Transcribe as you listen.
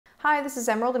Hi, this is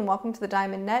Emerald and welcome to the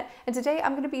Diamond Net, and today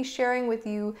I'm going to be sharing with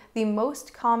you the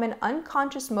most common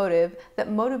unconscious motive that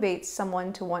motivates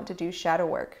someone to want to do shadow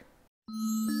work.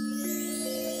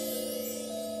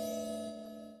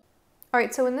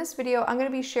 Alright, so in this video, I'm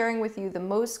going to be sharing with you the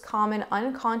most common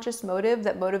unconscious motive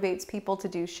that motivates people to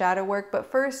do shadow work. But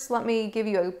first, let me give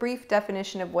you a brief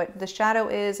definition of what the shadow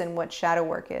is and what shadow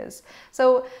work is.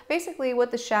 So basically what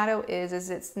the shadow is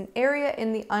it's an area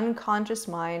in the unconscious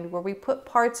mind where we put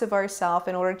parts of ourself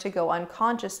in order to go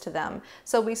unconscious to them.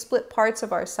 So we split parts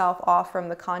of ourself off from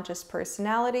the conscious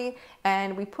personality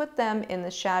and we put them in the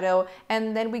shadow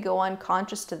and then we go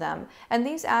unconscious to them. And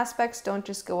these aspects don't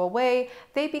just go away,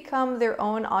 they become their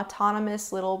own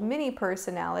autonomous little mini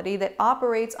personality that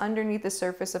operates underneath the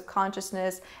surface of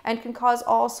consciousness and can cause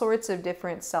all sorts of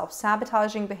different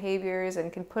self-sabotaging behaviors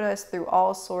and can put us through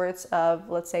all sorts of,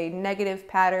 let's say, negative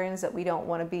patterns that we don't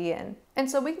want to be in. And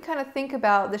so we can kind of think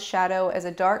about the shadow as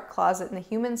a dark closet in the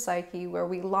human psyche where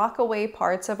we lock away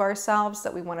parts of ourselves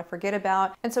that we want to forget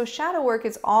about. And so shadow work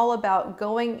is all about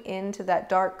going into that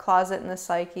dark closet in the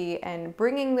psyche and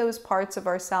bringing those parts of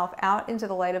ourselves out into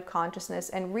the light of consciousness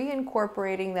and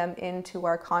reincorporating them into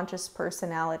our conscious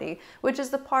personality, which is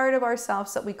the part of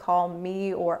ourselves that we call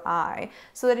me or I,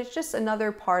 so that it's just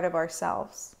another part of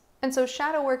ourselves. And so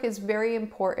shadow work is very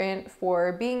important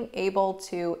for being able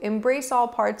to embrace all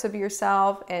parts of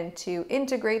yourself and to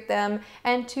integrate them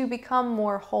and to become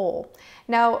more whole.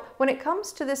 Now, when it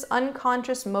comes to this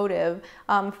unconscious motive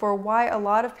for why a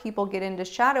lot of people get into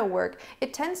shadow work,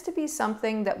 it tends to be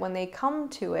something that when they come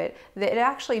to it, that it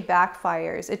actually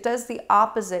backfires. It does the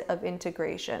opposite of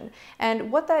integration.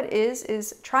 And what that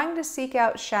is trying to seek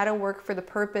out shadow work for the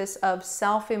purpose of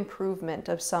self-improvement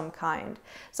of some kind.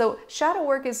 So shadow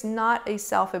work is not a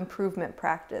self-improvement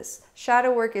practice.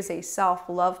 Shadow work is a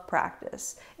self-love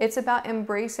practice. It's about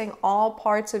embracing all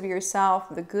parts of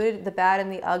yourself, the good, the bad, and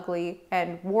the ugly,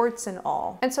 and warts and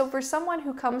all. And so for someone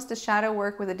who comes to shadow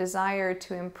work with a desire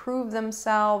to improve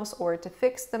themselves or to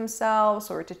fix themselves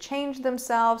or to change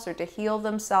themselves or to heal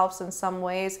themselves in some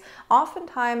ways,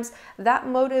 oftentimes that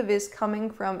motive is coming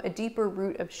from a deeper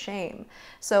root of shame.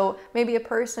 So maybe a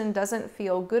person doesn't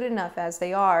feel good enough as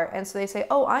they are, and so they say,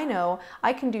 oh, I know,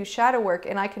 I can do shadow work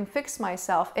and I can fix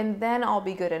myself and then I'll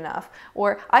be good enough.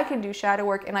 Or I can do shadow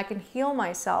work and I can heal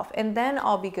myself and then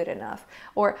I'll be good enough.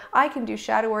 Or I can do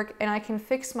shadow work and I can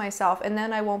fix myself and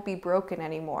then I won't be broken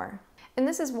anymore. And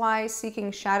this is why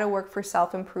seeking shadow work for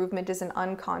self-improvement is an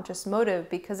unconscious motive,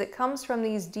 because it comes from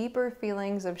these deeper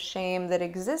feelings of shame that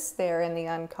exist there in the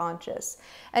unconscious.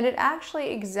 And it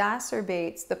actually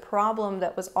exacerbates the problem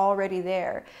that was already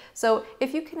there. So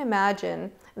if you can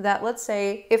imagine that, let's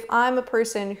say, if I'm a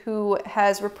person who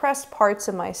has repressed parts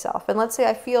of myself, and let's say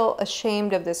I feel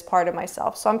ashamed of this part of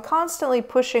myself, so I'm constantly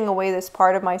pushing away this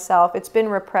part of myself, it's been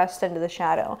repressed into the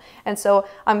shadow, and so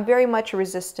I'm very much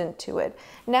resistant to it.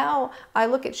 Now I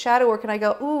look at shadow work and I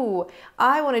go, ooh,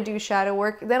 I want to do shadow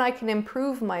work, then I can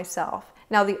improve myself.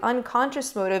 Now the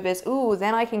unconscious motive is, ooh,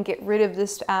 then I can get rid of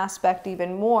this aspect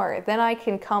even more. Then I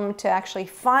can come to actually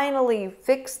finally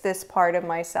fix this part of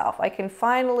myself. I can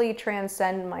finally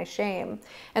transcend my shame.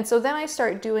 And so then I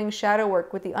start doing shadow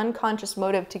work with the unconscious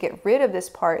motive to get rid of this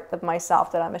part of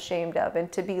myself that I'm ashamed of and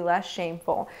to be less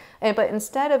shameful. But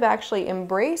instead of actually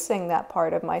embracing that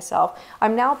part of myself,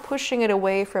 I'm now pushing it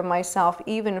away from myself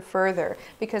even further,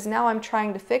 because now I'm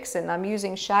trying to fix it and I'm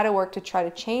using shadow work to try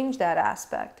to change that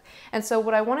aspect. And so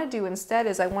what I want to do instead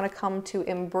is I want to come to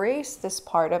embrace this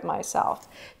part of myself,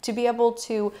 to be able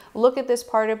to look at this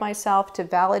part of myself, to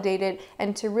validate it,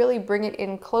 and to really bring it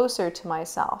in closer to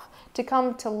myself, to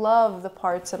come to love the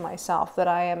parts of myself that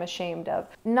I am ashamed of.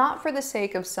 Not for the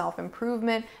sake of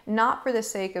self-improvement, not for the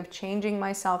sake of changing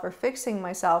myself or fixing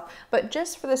myself, but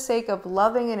just for the sake of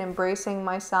loving and embracing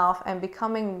myself and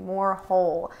becoming more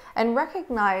whole and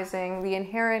recognizing the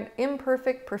inherent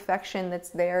imperfect perfection that's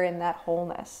there in that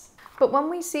wholeness. But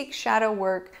when we seek shadow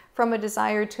work from a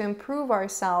desire to improve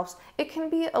ourselves, it can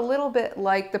be a little bit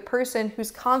like the person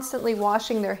who's constantly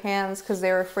washing their hands because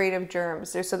they're afraid of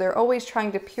germs. So they're always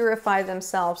trying to purify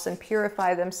themselves and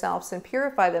purify themselves and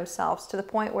purify themselves to the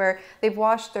point where they've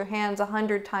washed their hands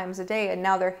 100 times a day and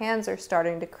now their hands are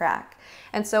starting to crack.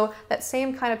 And so that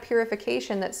same kind of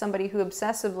purification that somebody who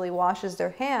obsessively washes their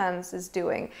hands is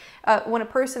doing, when a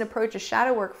person approaches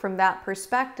shadow work from that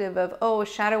perspective of, oh,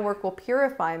 shadow work will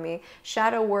purify me,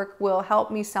 shadow work will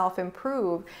help me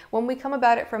self-improve, when we come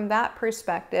about it from that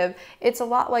perspective, it's a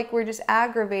lot like we're just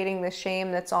aggravating the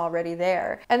shame that's already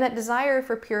there. And that desire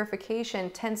for purification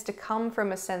tends to come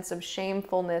from a sense of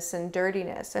shamefulness and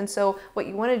dirtiness. And so what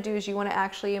you want to do is you want to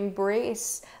actually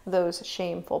embrace those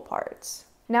shameful parts.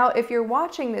 Now, if you're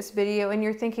watching this video and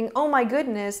you're thinking, oh my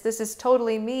goodness, this is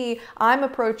totally me, I'm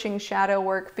approaching shadow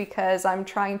work because I'm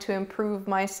trying to improve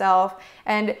myself,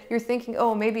 and you're thinking,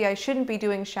 oh, maybe I shouldn't be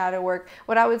doing shadow work,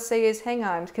 what I would say is hang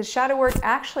on, because shadow work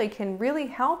actually can really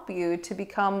help you to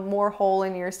become more whole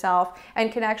in yourself and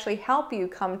can actually help you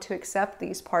come to accept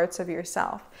these parts of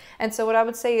yourself. And so what I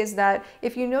would say is that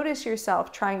if you notice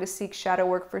yourself trying to seek shadow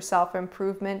work for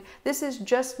self-improvement, this is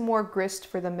just more grist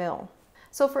for the mill.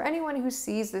 So for anyone who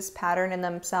sees this pattern in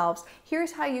themselves,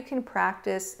 here's how you can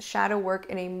practice shadow work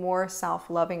in a more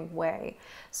self-loving way.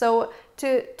 So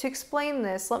to explain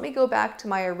this, let me go back to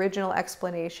my original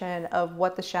explanation of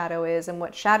what the shadow is and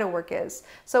what shadow work is.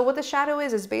 So what the shadow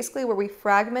is basically where we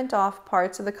fragment off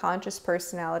parts of the conscious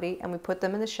personality and we put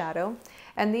them in the shadow.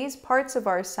 And these parts of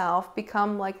ourself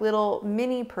become like little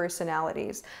mini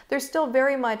personalities. They're still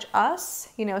very much us,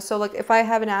 so like if I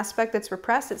have an aspect that's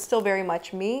repressed, it's still very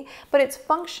much me, but it's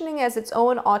functioning as its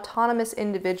own autonomous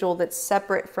individual that's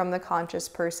separate from the conscious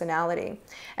personality.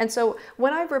 And so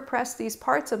when I've repressed these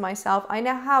parts of myself, I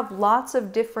now have lots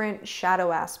of different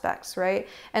shadow aspects, right?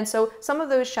 And so some of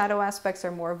those shadow aspects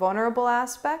are more vulnerable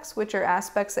aspects, which are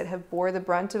aspects that have bore the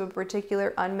brunt of a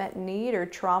particular unmet need or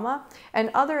trauma,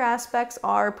 and other aspects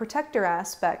are protector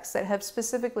aspects that have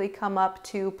specifically come up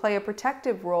to play a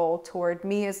protective role toward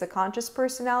me as the conscious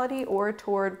personality or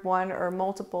toward one or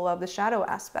multiple of the shadow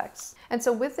aspects. And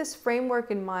so with this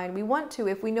framework in mind, we want to,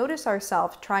 if we notice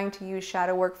ourselves trying to use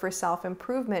shadow work for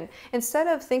self-improvement, instead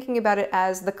of thinking about it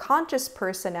as the conscious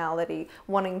personality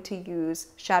wanting to use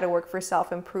shadow work for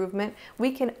self-improvement,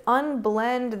 we can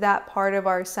unblend that part of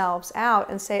ourselves out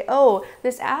and say, oh,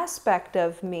 this aspect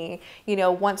of me,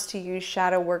 wants to use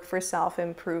shadow work for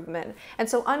self-improvement. And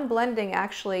so unblending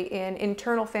actually in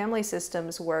internal family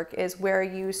systems work is where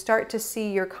you start to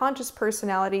see your conscious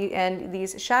personality and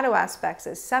these shadow aspects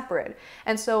as separate.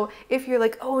 And so if you're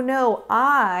like, oh no,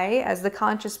 I, as the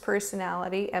conscious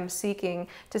personality, am seeking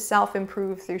to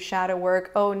self-improve through shadow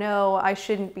work, oh no, I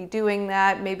shouldn't be doing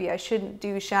that, maybe I shouldn't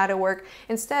do shadow work.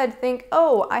 Instead, think,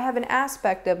 oh, I have an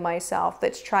aspect of myself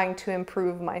that's trying to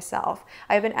improve myself.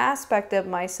 I have an aspect of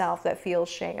myself that feels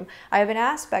shame. I have an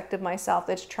aspect of myself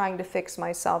that's trying to fix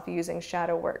myself using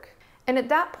shadow work. And at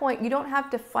that point, you don't have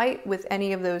to fight with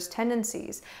any of those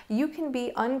tendencies. You can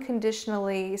be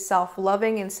unconditionally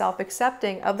self-loving and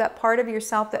self-accepting of that part of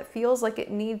yourself that feels like it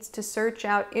needs to search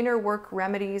out inner work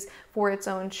remedies for its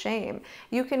own shame.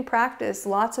 You can practice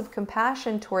lots of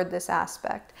compassion toward this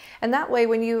aspect. And that way,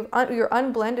 when you're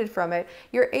unblended from it,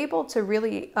 you're able to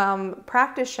really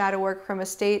practice shadow work from a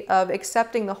state of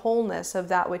accepting the wholeness of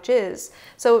that which is.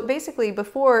 So basically,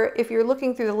 before, if you're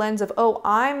looking through the lens of, oh,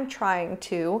 I'm trying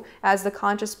to, as the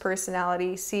conscious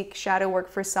personality, seek shadow work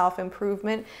for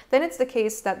self-improvement, then it's the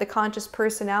case that the conscious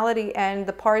personality and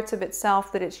the parts of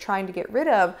itself that it's trying to get rid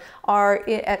of are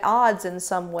at odds in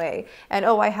some way. And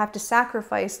oh, I have to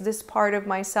sacrifice this part of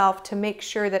myself to make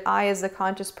sure that I, as the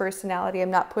conscious personality,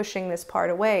 am not pushing this part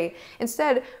away.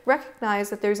 Instead, recognize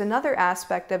that there's another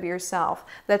aspect of yourself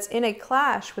that's in a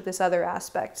clash with this other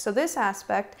aspect. So this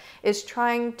aspect is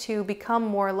trying to become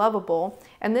more lovable,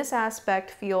 and this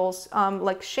aspect feels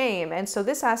like shame. And so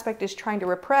this aspect is trying to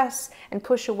repress and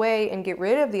push away and get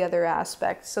rid of the other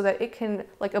aspect so that it can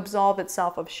like absolve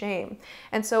itself of shame.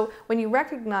 And so when you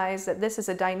recognize that this is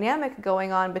a dynamic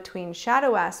going on between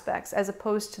shadow aspects as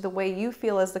opposed to the way you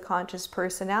feel as the conscious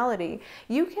personality,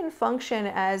 you can function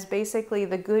as basically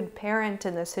the good parent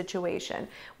in this situation,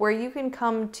 where you can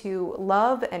come to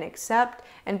love and accept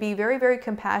and be very, very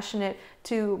compassionate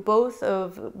to both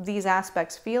of these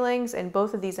aspects' feelings and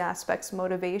both of these aspects'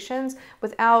 motivations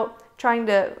without trying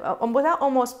to, without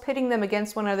almost pitting them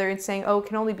against one another and saying, oh, it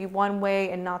can only be one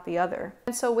way and not the other.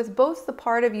 And so with both the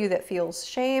part of you that feels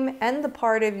shame and the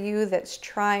part of you that's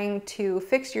trying to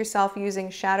fix yourself using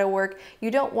shadow work,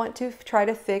 you don't want to try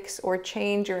to fix or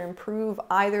change or improve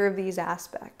either of these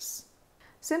aspects.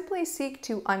 Simply seek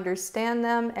to understand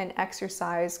them and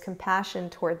exercise compassion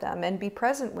toward them and be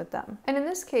present with them. And in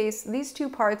this case, these two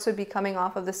parts would be coming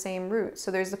off of the same root. So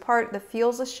there's the part that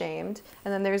feels ashamed,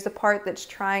 and then there's the part that's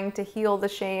trying to heal the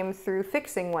shame through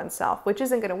fixing oneself, which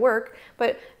isn't going to work,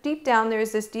 but deep down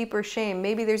there's this deeper shame.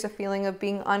 Maybe there's a feeling of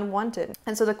being unwanted.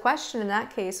 And so the question in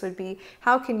that case would be,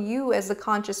 how can you as the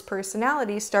conscious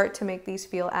personality start to make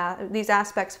these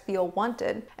aspects feel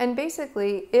wanted? And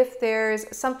basically, if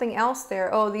there's something else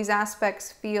there, oh, these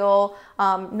aspects feel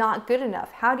not good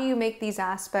enough. How do you make these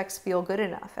aspects feel good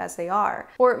enough as they are?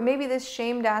 Or maybe this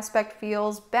shamed aspect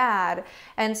feels bad.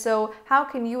 And so how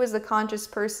can you as the conscious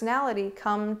personality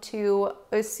come to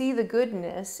see the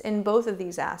goodness in both of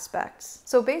these aspects.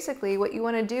 So basically what you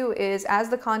want to do is, as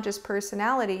the conscious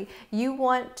personality, you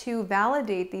want to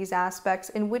validate these aspects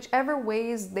in whichever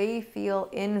ways they feel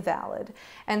invalid.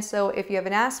 And so if you have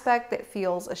an aspect that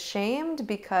feels ashamed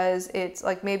because it's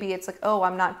like, maybe it's like, oh,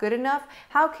 I'm not good enough,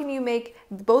 how can you make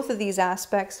both of these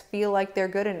aspects feel like they're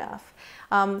good enough?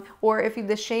 Or if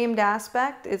the shamed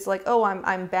aspect is like, oh,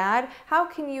 I'm bad, how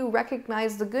can you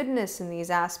recognize the goodness in these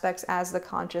aspects as the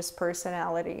conscious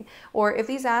personality? Or if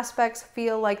these aspects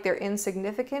feel like they're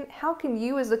insignificant, how can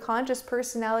you as the conscious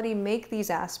personality make these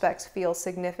aspects feel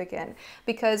significant?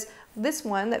 Because this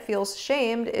one that feels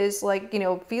shamed is like,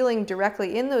 feeling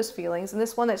directly in those feelings, and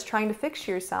this one that's trying to fix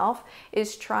yourself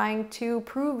is trying to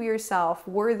prove yourself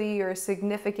worthy or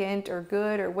significant or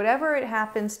good or whatever it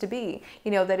happens to be,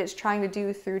 that it's trying to do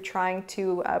through trying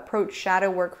to approach shadow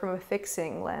work from a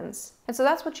fixing lens. And so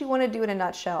that's what you want to do in a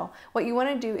nutshell. What you want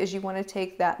to do is you want to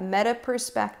take that meta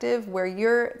perspective where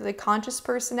you're the conscious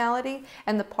personality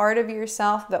and the part of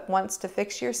yourself that wants to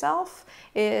fix yourself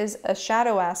is a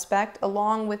shadow aspect,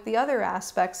 along with the other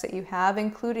aspects that you have,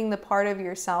 including the part of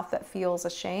yourself that feels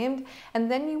ashamed.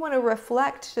 And then you want to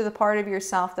reflect to the part of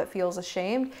yourself that feels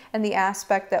ashamed and the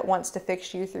aspect that wants to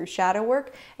fix you through shadow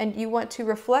work. And you want to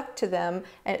reflect to them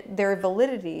their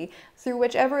validity through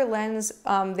whichever lens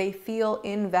they feel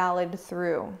invalid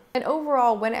through. And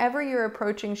overall, whenever you're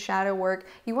approaching shadow work,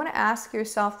 you want to ask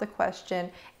yourself the question,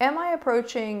 am I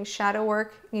approaching shadow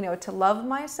work, to love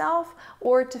myself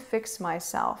or to fix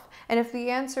myself? And if the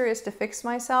answer is to fix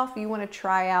myself, you want to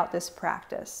try out this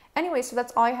practice. Anyway, so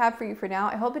that's all I have for you for now.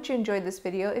 I hope that you enjoyed this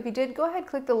video. If you did, go ahead,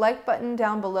 click the like button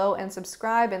down below and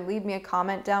subscribe and leave me a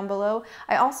comment down below.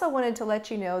 I also wanted to let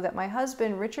you know that my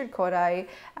husband, Richard Kodai,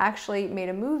 actually made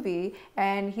a movie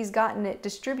and he's gotten it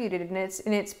distributed, and it's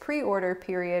in its pre-order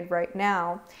period right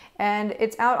now. And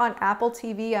it's out on Apple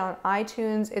TV, on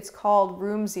iTunes. It's called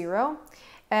Room Zero.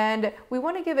 And we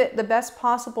want to give it the best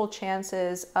possible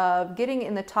chances of getting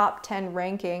in the top 10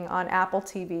 ranking on Apple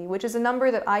TV, which is a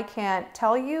number that I can't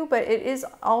tell you, but it is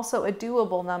also a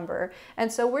doable number.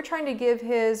 And so we're trying to give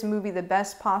his movie the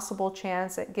best possible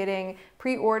chance at getting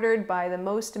pre-ordered by the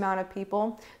most amount of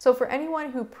people. So for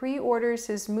anyone who pre-orders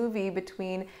his movie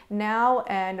between now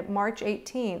and March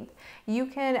 18th, you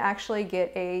can actually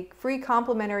get a free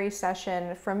complimentary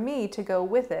session from me to go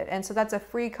with it. And so that's a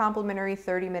free complimentary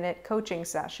 30-minute coaching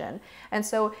session. And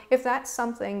so if that's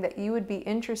something that you would be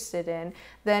interested in,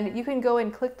 then you can go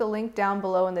and click the link down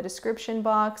below in the description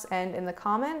box and in the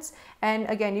comments. And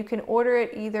again, you can order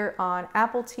it either on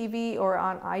Apple TV or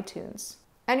on iTunes.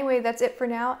 Anyway, that's it for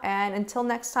now, and until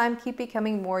next time, keep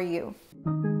becoming more you.